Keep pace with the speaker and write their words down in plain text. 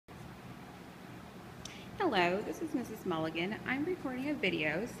Hello, this is Mrs. Mulligan. I'm recording a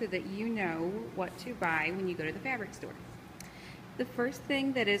video so that you know what to buy when you go to the fabric store. The first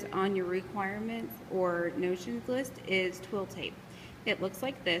thing that is on your requirements or notions list is twill tape. It looks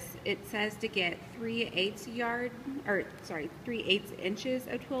like this. It says to get 3/8 inches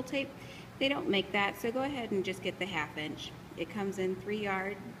of twill tape. They don't make that, so go ahead and just get the 1/2 inch. It comes in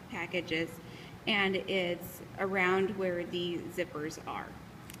 3-yard packages and it's around where the zippers are.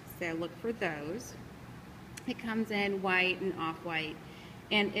 So look for those. It comes in white and off-white,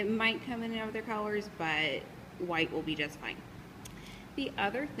 and it might come in other colors, but white will be just fine. The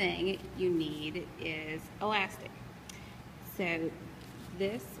other thing you need is elastic. So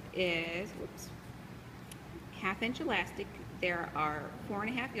this is 1/2 inch elastic. There are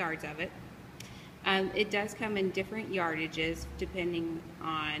 4.5 yards of it. It does come in different yardages depending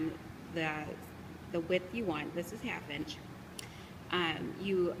on the width you want. This is 1/2 inch.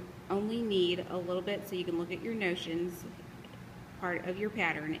 You only need a little bit so you can look at your notions part of your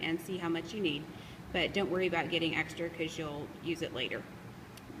pattern and see how much you need, but don't worry about getting extra because you'll use it later.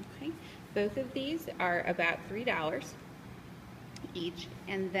 Okay, both of these are about $3 each,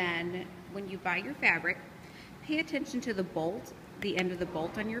 and then when you buy your fabric, pay attention to the bolt, the end of the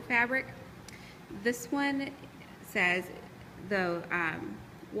bolt on your fabric. This one says the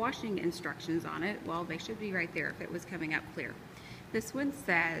washing instructions on it. Well, they should be right there if it was coming up clear. This one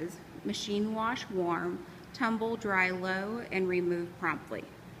says machine wash warm, tumble dry low, and remove promptly.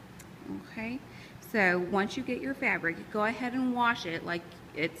 Okay, so once you get your fabric, go ahead and wash it like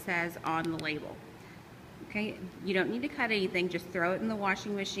it says on the label. Okay, you don't need to cut anything, just throw it in the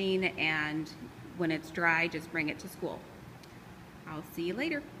washing machine, and when it's dry, just bring it to school. I'll see you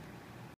later.